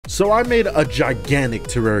So I made a gigantic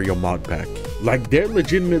Terraria mod pack. Like, there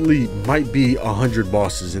legitimately might be 100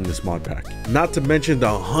 bosses in this mod pack. Not to mention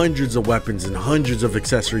the hundreds of weapons and hundreds of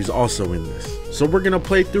accessories also in this. So we're gonna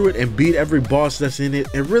play through it and beat every boss that's in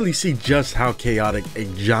it and really see just how chaotic a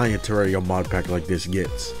giant Terraria mod pack like this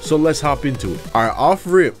gets. So let's hop into it. All right, off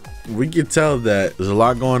rip, we can tell that there's a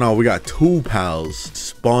lot going on. We got 2 pals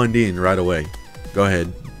spawned in right away. Go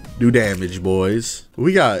ahead, do damage, boys.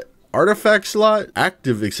 We got artifact slot,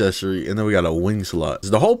 active accessory, and then we got a wing slot.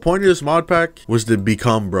 The whole point of this mod pack was to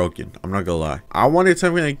become broken. I'm not gonna lie. I wanted to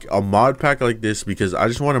make a mod pack like this because I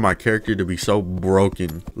just wanted my character to be so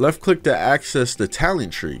broken. Left click to access the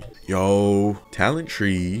talent tree. Yo, talent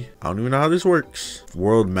tree. I don't even know how this works.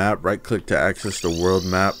 World map, right click to access the world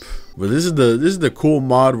map. But this is the cool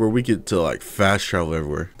mod where we get to like fast travel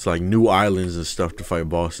everywhere. It's like new islands and stuff to fight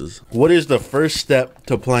bosses. What is the first step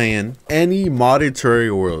to playing any modded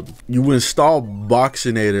Terraria world? You install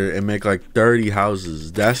Boxinator and make like 30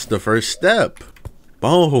 houses. That's the first step.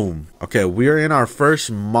 Boom. Okay, we are in our first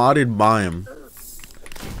modded biome.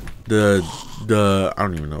 The I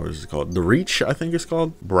don't even know what it's called. The Reach, I think it's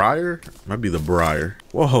called. Briar? Might be the Briar.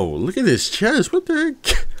 Whoa, look at this chest. What the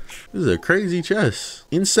heck? This is a crazy chest.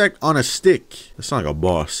 Insect on a stick. That's not like a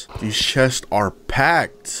boss. These chests are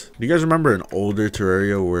packed. Do you guys remember an older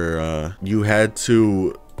Terraria where you had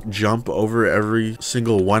to jump over every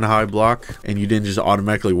single 1 high block and you didn't just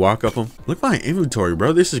automatically walk up them? Look at my inventory,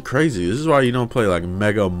 bro. This is crazy. This is why you don't play like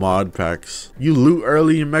mega mod packs. You loot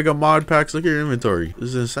early in mega mod packs. Look at your inventory. This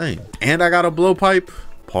is insane. And I got a blowpipe.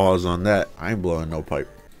 Pause on that. I ain't blowing no pipe.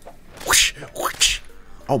 Whoosh, whoosh.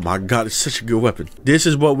 Oh my god, it's such a good weapon. This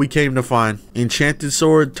is what we came to find. Enchanted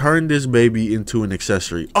sword. Turn this baby into an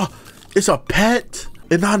accessory. Oh, it's a pet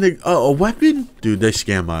and not a weapon? Dude, they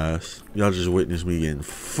scam my ass. Y'all just witnessed me getting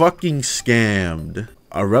fucking scammed.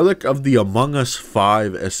 A relic of the Among Us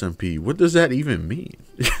 5 SMP. What does that even mean?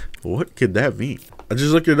 What could that mean? I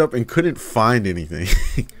just looked it up and couldn't find anything.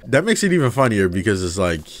 That makes it even funnier because it's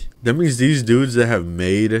like, that means these dudes that have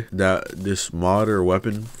made this mod or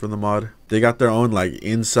weapon for the mod, they got their own like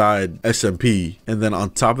inside SMP, and then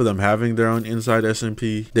on top of them having their own inside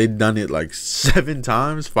SMP, they've done it like 7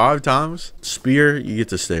 times, 5 times. Spear, you get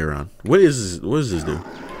to stay around. What is this? What does this do?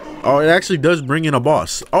 Oh, it actually does bring in a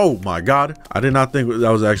boss. Oh my god, I did not think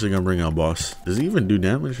that was actually gonna bring in a boss. Does he even do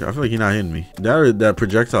damage? I feel like he's not hitting me. That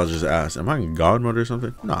projectile just asked, am I in god mode or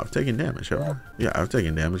something? No, I've taken damage. Yeah, I've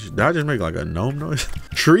taken damage. Did I just make like a gnome noise?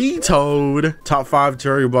 Tree Toad. Top 5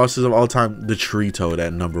 Terraria bosses of all time. The Tree Toad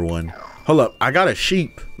at #1. Hold up, I got a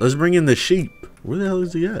sheep. Let's bring in the sheep. Where the hell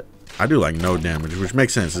is he at? I do like no damage, which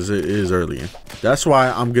makes sense as it is early in. That's why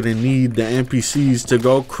I'm gonna need the NPCs to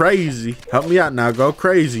go crazy. Help me out now. Go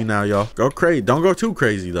crazy now, y'all. Go crazy. Don't go too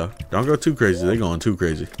crazy though. Don't go too crazy. They're going too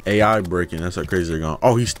crazy. AI breaking. That's how crazy they're going.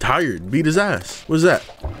 Oh, he's tired. Beat his ass. What's that?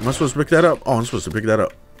 Am I supposed to pick that up? Oh, I'm supposed to pick that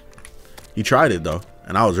up. He tried it though,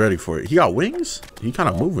 and I was ready for it. He got wings? He kind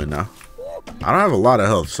of moving now. I don't have a lot of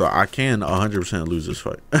health, so I can 100% lose this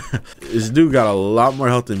fight. This dude got a lot more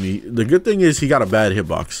health than me. The good thing is he got a bad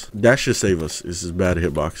hitbox. That should save us. This is bad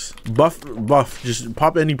hitbox. Buff. Just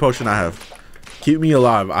pop any potion I have. Keep me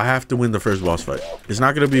alive. I have to win the first boss fight. It's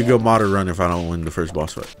not going to be a good modder run if I don't win the first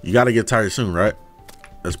boss fight. You got to get tired soon, right?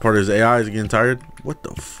 As part of his AI is getting tired. What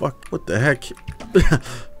the fuck? What the heck? This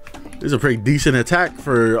is a pretty decent attack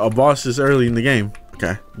for a boss this early in the game.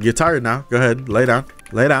 Okay, get tired now. Go ahead, lay down.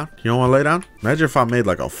 Lay down. You don't want to lay down? Imagine if I made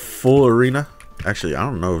like a full arena. Actually, I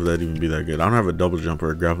don't know if that'd even be that good. I don't have a double jump or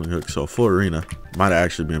a grappling hook, so a full arena might have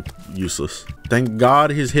actually been useless. Thank God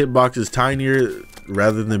his hitbox is tinier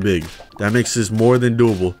rather than big. That makes this more than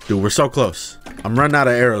doable. Dude, we're so close. I'm running out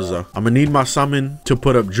of arrows though. I'm gonna need my summon to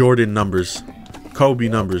put up Jordan numbers, Kobe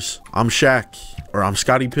numbers. I'm Shaq, or I'm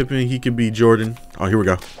Scottie Pippen. He could be Jordan. Oh, here we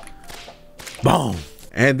go. Boom.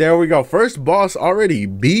 And there we go. First boss already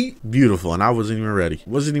beat. Beautiful. And I wasn't even ready.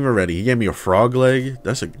 Wasn't even ready. He gave me a frog leg.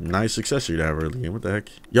 That's a nice accessory to have early game. What the heck?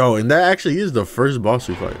 Yo, and that actually is the first boss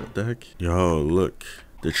we fight. What the heck? Yo, look.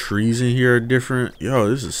 The trees in here are different. Yo,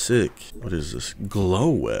 this is sick. What is this? Glow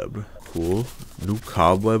web. Cool. New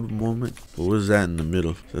cobweb moment. What was that in the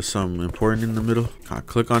middle? Is there something important in the middle? Can I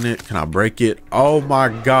click on it? Can I break it? Oh my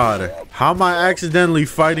god. How am I accidentally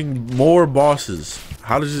fighting more bosses?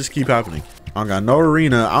 How does this keep happening? I don't got no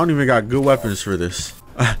arena. I don't even got good weapons for this.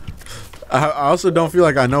 I also don't feel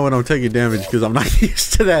like I know when I'm taking damage because I'm not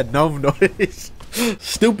used to that gnome noise.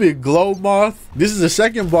 Stupid glow moth. This is the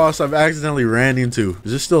second boss I've accidentally ran into.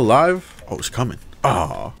 Is this still alive? Oh, it's coming.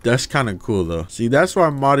 Oh, that's kind of cool though. See, that's why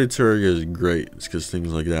modded Terraria is great. It's because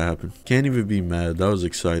things like that happen. Can't even be mad. That was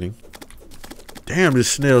exciting. Damn,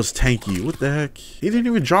 this snail's tanky. What the heck? He didn't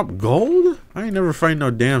even drop gold? I ain't never fighting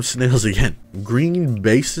no damn snails again. Green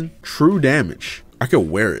basin, true damage. I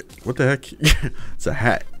could wear it. What the heck? It's a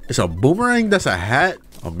hat. It's a boomerang that's a hat.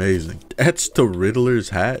 Amazing. That's the Riddler's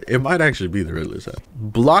hat. It might actually be the Riddler's hat.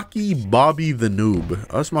 Blocky Bobby the Noob.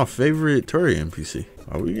 Oh, that's my favorite Terraria NPC.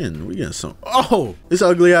 Oh, we getting some. Oh, this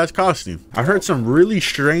ugly ass costume. I heard some really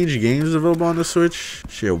strange games available on the Switch.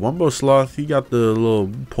 Shit, Wumbo Sloth, he got the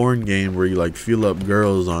little porn game where you like feel up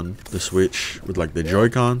girls on the Switch with like the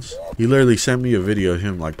Joy-Cons. He literally sent me a video of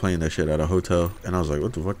him like playing that shit at a hotel. And I was like,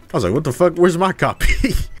 what the fuck? I was like, what the fuck? Where's my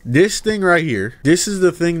copy? This thing right here, this is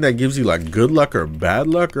the thing that gives you like good luck or bad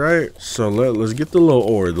luck, right? So let's get the little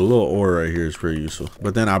ore. The little ore right here is pretty useful.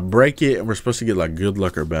 But then I break it and we're supposed to get like good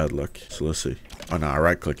luck or bad luck. So let's see. Oh no, I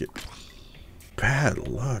right click it. Bad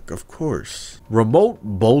luck, of course. Remote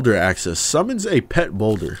boulder access summons a pet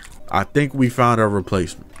boulder. I think we found our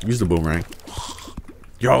replacement. Use the boomerang.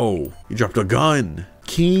 Yo, he dropped a gun.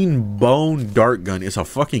 Keen bone dart gun. It's a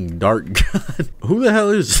fucking dart gun. Who the hell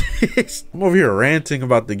is this? I'm over here ranting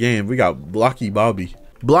about the game. We got Blocky Bobby.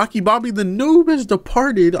 Blocky Bobby the Noob has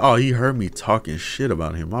departed. Oh, he heard me talking shit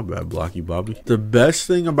about him. My bad, Blocky Bobby. The best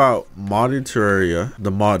thing about modded Terraria,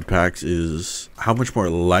 the mod packs, is how much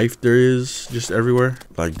more life there is just everywhere.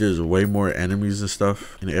 Like, there's way more enemies and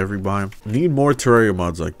stuff in every biome. Need more Terraria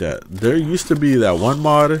mods like that. There used to be that one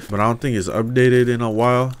mod, but I don't think it's updated in a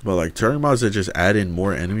while. But like Terraria mods that just add in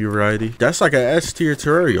more enemy variety. That's like a S tier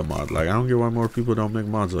Terraria mod. Like, I don't get why more people don't make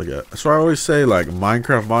mods like that. That's why I always say like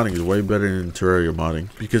Minecraft modding is way better than Terraria modding.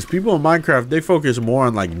 Because people in Minecraft, they focus more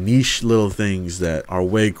on like niche little things that are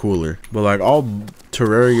way cooler. But like all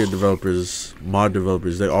Terraria developers, mod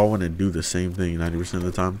developers, they all want to do the same thing 90% of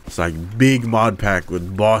the time. It's like big mod pack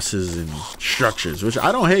with bosses and structures, which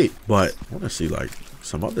I don't hate. But I want to see like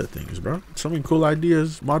some other things, bro. Some cool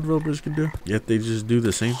ideas mod developers can do. Yet they just do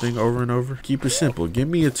the same thing over and over. Keep it simple. Give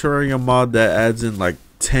me a Terraria mod that adds in like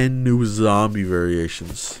 10 new zombie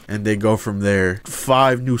variations, and they go from there.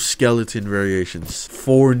 5 new skeleton variations,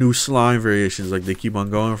 4 new slime variations. Like, they keep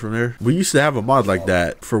on going from there. We used to have a mod like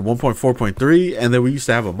that for 1.4.3, and then we used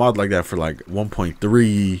to have a mod like that for like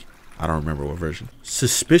 1.3. I don't remember what version.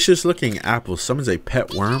 Suspicious looking apple summons a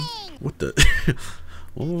pet worm. What the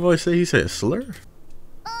what did I say? He said slur.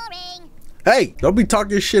 Hey, don't be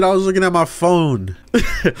talking shit. I was looking at my phone.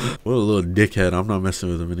 What a little dickhead. I'm not messing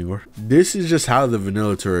with him anymore. This is just how the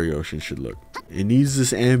vanilla Terraria Ocean should look. It needs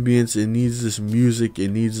this ambience. It needs this music. It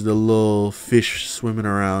needs the little fish swimming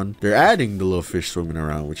around. They're adding the little fish swimming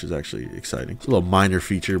around, which is actually exciting. It's a little minor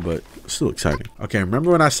feature, but still exciting. Okay,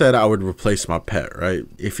 remember when I said I would replace my pet, right?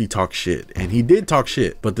 If he talks shit. And he did talk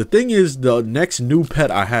shit. But the thing is, the next new pet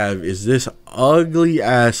I have is this ugly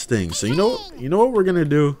ass thing. So you know what we're gonna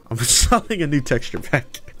do? I'm installing a new texture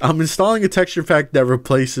pack. I'm installing a texture pack that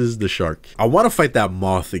replaces the shark. I want to fight that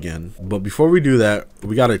moth again, but before we do that,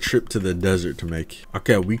 we got a trip to the desert to make.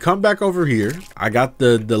 Okay, we come back over here. I got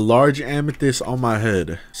the large amethyst on my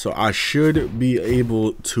head, so I should be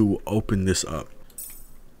able to open this up.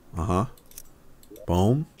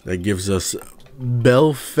 Boom. That gives us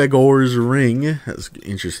Belfegor's Ring. That's an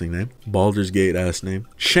interesting name. Baldur's Gate ass name.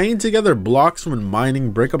 Chain together blocks when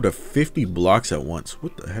mining. Break up to 50 blocks at once.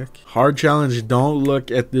 What the heck? Hard challenge. Don't look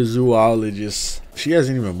at the zoologist. She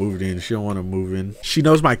hasn't even moved in. She don't want to move in. She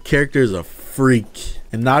knows my character is a freak.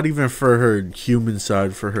 And not even for her human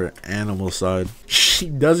side, for her animal side. She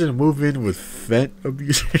doesn't move in with Fent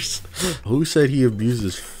abusers. Who said he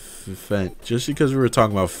abuses Fent? Just because we were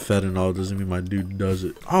talking about fentanyl doesn't mean my dude does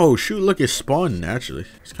it. Oh shoot, look, it's spawned naturally.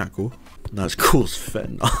 It's kind of cool. Not as cool as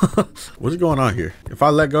fentanyl. What's going on here? If I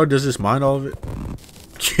let go, does this mine all of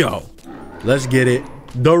it? Yo, let's get it.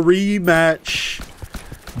 The rematch.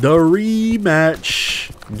 The rematch.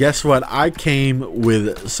 Guess what? I came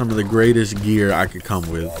with some of the greatest gear I could come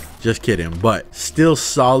with. Just kidding, but still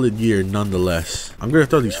solid gear nonetheless. I'm gonna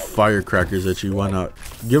throw these firecrackers at you. Why not?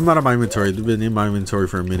 Give them out of my inventory. They've been in my inventory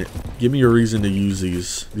for a minute. Give me a reason to use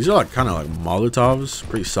these. These are like kind of like Molotovs.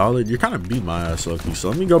 Pretty solid. You're kind of beat my ass, Loki. So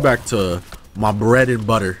let me go back to my bread and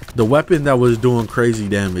butter. The weapon that was doing crazy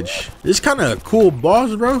damage. This kind of a cool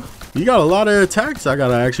boss, bro. You got a lot of attacks I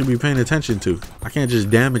gotta actually be paying attention to. I can't just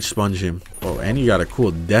damage sponge him. Oh, and you got a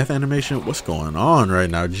cool death animation. What's going on right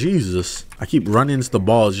now? Jesus. I keep running into the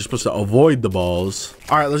balls. You're supposed to avoid the balls.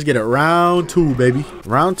 All right, let's get it. Round 2, baby.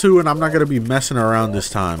 Round 2, and I'm not gonna be messing around this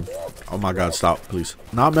time. Oh my God, stop, please.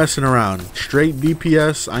 Not messing around. Straight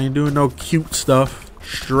DPS. I ain't doing no cute stuff.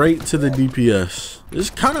 Straight to the DPS. This is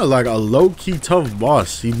kind of like a low-key tough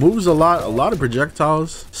boss. He moves a lot of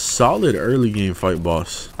projectiles. Solid early game fight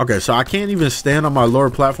boss. Okay, so I can't even stand on my lower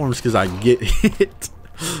platforms because I get hit.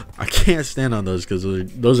 I can't stand on those because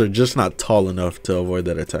those are just not tall enough to avoid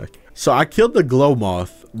that attack. So I killed the glow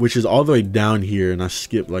moth, which is all the way down here, and I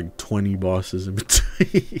skipped like 20 bosses in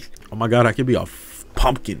between. Oh my god, I could be a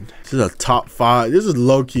pumpkin. This is a top 5. This is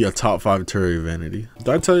low-key a top 5 Terraria vanity. Did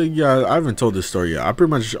I tell you? Yeah, I haven't told this story yet. I pretty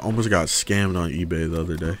much almost got scammed on eBay the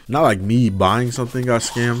other day. Not like me buying something got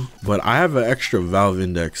scammed, but I have an extra Valve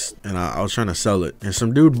Index and I was trying to sell it, and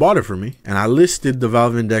some dude bought it for me, and I listed the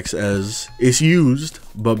Valve Index as it's used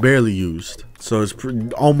but barely used. So it's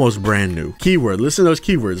almost brand new. Keyword, listen to those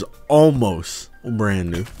keywords. Almost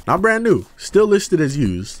brand new. Not brand new. Still listed as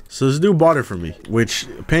used. So this dude bought it for me, which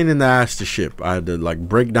pain in the ass to ship. I had to like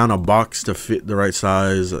break down a box to fit the right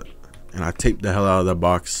size. And I taped the hell out of that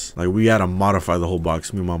box. Like, we had to modify the whole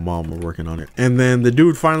box. Me and my mom were working on it. And then the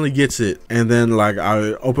dude finally gets it. And then like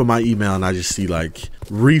I open my email and I just see like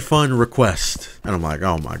refund request. And I'm like,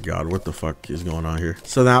 oh my god, what the fuck is going on here?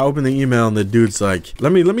 So then I open the email and the dude's like,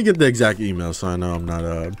 let me get the exact email so I know I'm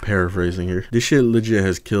not paraphrasing here. This shit legit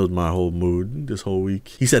has killed my whole mood this whole week.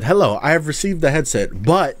 He said, hello, I have received the headset,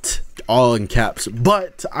 but, all in caps,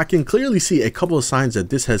 but I can clearly see a couple of signs that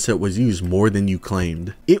this headset was used more than you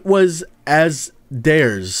claimed. It was as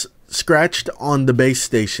dares scratched on the base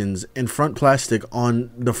stations and front plastic on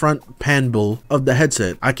the front panel of the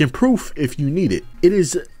headset. I can proof if you need it. It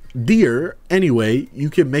is dear anyway. You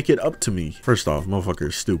can make it up to me. First off, motherfucker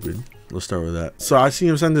is stupid. Let's start with that. So I see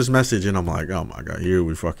him send this message and I'm like, oh my god, here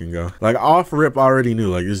we fucking go. Like, off rip, I already knew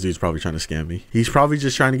like this dude's probably trying to scam me. He's probably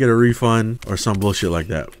just trying to get a refund or some bullshit like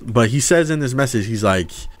that. But he says in this message, he's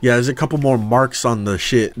like, yeah, there's a couple more marks on the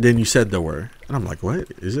shit than you said there were. And I'm like, what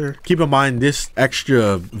is there? Keep in mind, this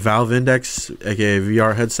extra Valve Index, aka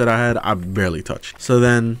VR headset I had, I barely touched. So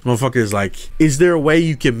then motherfucker is like, is there a way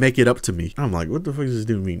you can make it up to me? And I'm like, what the fuck does this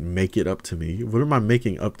dude mean, make it up to me? What am I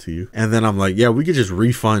making up to you? And then I'm like, yeah, we could just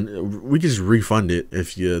refund it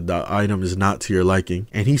if the item is not to your liking.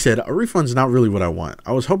 And he said, a refund's not really what I want.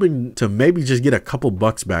 I was hoping to maybe just get a couple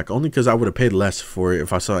bucks back, only because I would have paid less for it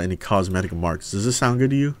if I saw any cosmetic marks. Does this sound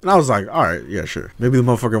good to you? And I was like, all right, yeah, sure. Maybe the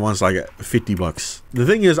motherfucker wants like 50 bucks. The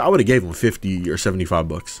thing is, I would have gave him 50 or 75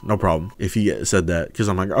 bucks, no problem, if he said that, because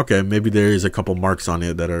I'm like, okay, maybe there is a couple marks on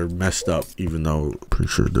it that are messed up, even though pretty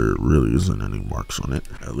sure there really isn't any marks on it,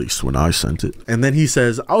 at least when I sent it. And then he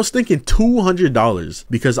says, I was thinking $200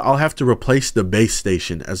 because I'll have to replace the base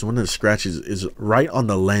station as one of the scratches is right on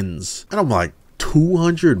the lens. And I'm like,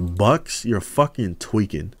 200 bucks? You're fucking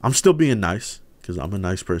tweaking. I'm still being nice, because I'm a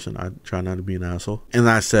nice person. I try not to be an asshole. And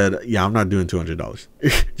I said, yeah, I'm not doing $200.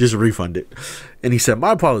 Just refund it. And he said,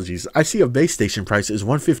 my apologies. I see a base station price is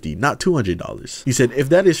 $150, not $200. He said, if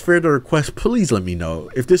that is fair to request, please let me know.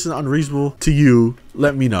 If this is unreasonable to you,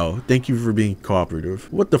 let me know. Thank you for being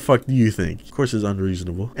cooperative. What the fuck do you think? Of course it's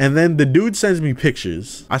unreasonable. And then the dude sends me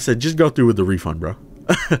pictures. I said, just go through with the refund, bro.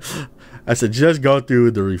 I said, just go through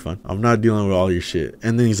with the refund. I'm not dealing with all your shit.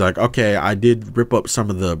 And then he's like, okay, I did rip up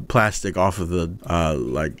some of the plastic off of the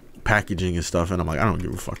like packaging and stuff. And I'm like, I don't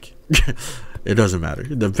give a fuck. It doesn't matter.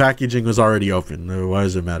 The packaging was already open. Why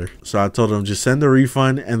does it matter? So I told him, just send the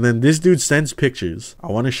refund. And then this dude sends pictures.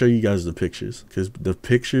 I want to show you guys the pictures, because the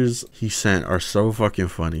pictures he sent are so fucking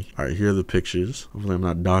funny. All right, here are the pictures. Hopefully I'm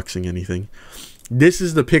not doxing anything. This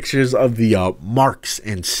is the pictures of the marks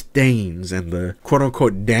and stains and the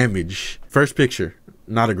quote-unquote damage. First picture.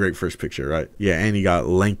 Not a great first picture, right? Yeah, and he got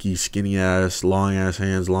lanky, skinny ass, long ass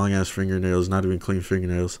hands, long ass fingernails, not even clean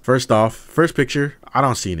fingernails. First off, first picture, I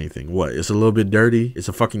don't see anything. What? It's a little bit dirty. It's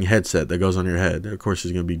a fucking headset that goes on your head. Of course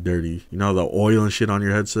it's gonna be dirty. You know, the oil and shit on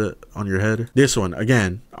your headset, on your head. This one,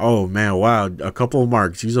 again, oh man, wow, a couple of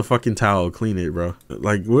marks. Use a fucking towel, clean it, bro.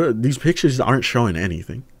 Like, these pictures aren't showing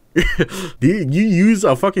anything. You use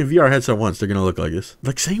a fucking VR headset once, they're gonna look like this.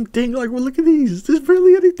 Like, same thing. Like, well, look at these. There's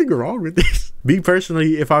barely anything wrong with this. Me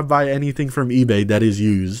personally, if I buy anything from eBay that is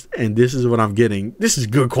used and this is what I'm getting, this is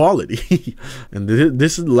good quality. And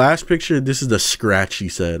this is the last picture. This is the scratch, he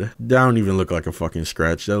said. That don't even look like a fucking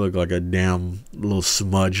scratch. That look like a damn little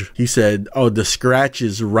smudge. He said, oh, the scratch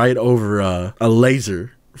is right over a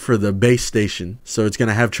laser for the base station, so it's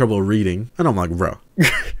gonna have trouble reading. And I'm like, bro,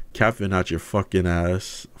 capping out your fucking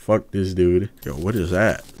ass. Fuck this dude. Yo, what is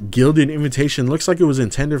that? Gilded invitation. Looks like it was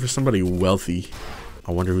intended for somebody wealthy.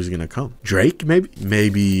 I wonder who's gonna come. Drake, maybe?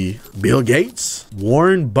 Maybe Bill Gates?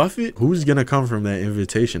 Warren Buffett? Who's gonna come from that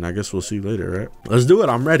invitation? I guess we'll see later, right? Let's do it.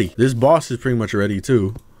 I'm ready. This boss is pretty much ready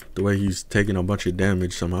too. The way he's taking a bunch of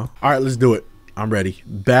damage somehow. All right, let's do it. I'm ready.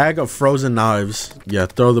 Bag of frozen knives. Yeah,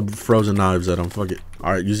 throw the frozen knives at him. Fuck it.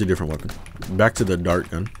 All right, use a different weapon. Back to the dart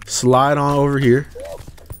gun. Slide on over here.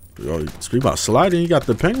 Oh, speak about sliding. You got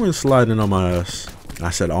the penguin sliding on my ass.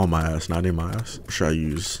 I said on my ass, not in my ass. What should I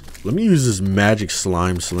use? Let me use this magic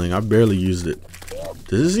slime sling. I barely used it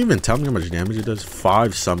Does this even tell me how much damage it does?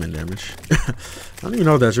 5 summon damage. I don't even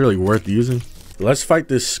know if that's really worth using. Let's fight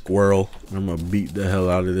this squirrel. I'm gonna beat the hell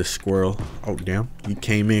out of this squirrel. Oh, damn. He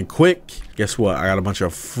came in quick. Guess what? I got a bunch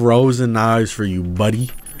of frozen knives for you,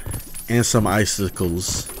 buddy. And some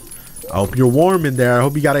icicles. I hope you're warm in there. I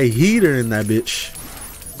hope you got a heater in that bitch.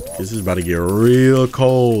 This is about to get real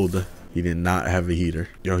cold. He did not have a heater.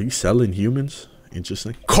 Yo, he's selling humans.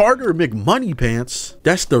 Interesting. Carter McMoneypants.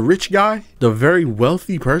 That's the rich guy, the very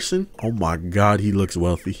wealthy person. Oh my god, he looks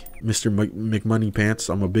wealthy. Mr. McMoneypants,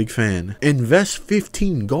 I'm a big fan. Invest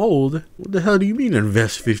 15 gold. What the hell do you mean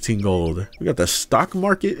invest 15 gold? We got the stock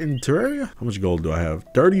market in Terraria. How much gold do I have?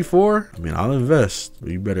 34. I mean, I'll invest,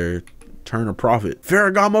 but you better turn a profit.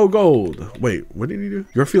 Ferragamo gold. Wait, what did he do?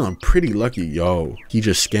 You're feeling pretty lucky. Yo, he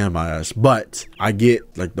just scammed my ass, but I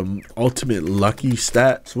get like the ultimate lucky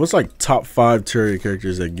stat. So what's like top 5 Terraria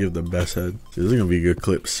characters that give the best head? So these are gonna be good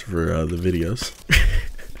clips for the videos.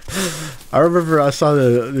 I remember I saw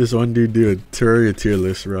this one dude do a Terraria tier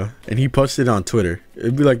list, bro, and he posted it on Twitter.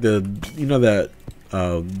 It'd be like the, you know, that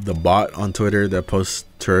the bot on Twitter that posts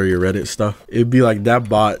Terraria Reddit stuff. It'd be like that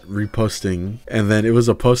bot reposting, and then it was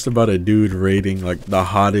a post about a dude rating like the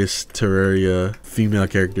hottest Terraria female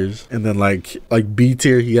characters, and then like B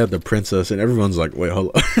tier he had the princess, and everyone's like, wait,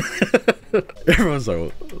 hold up. Everyone's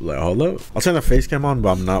like, hold up. I'll turn the face cam on,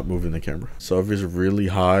 but I'm not moving the camera. So if it's really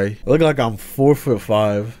high, I look like I'm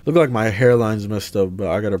 4'5". Look like my hairline's messed up, but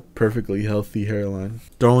I got a perfectly healthy hairline.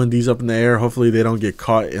 Throwing these up in the air. Hopefully they don't get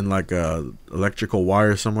caught in like a electrical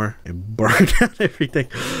wire somewhere and burn down everything.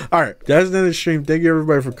 All right, that's the end of the stream. Thank you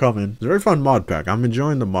everybody for coming. It's a very fun mod pack. I'm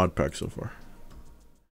enjoying the mod pack so far.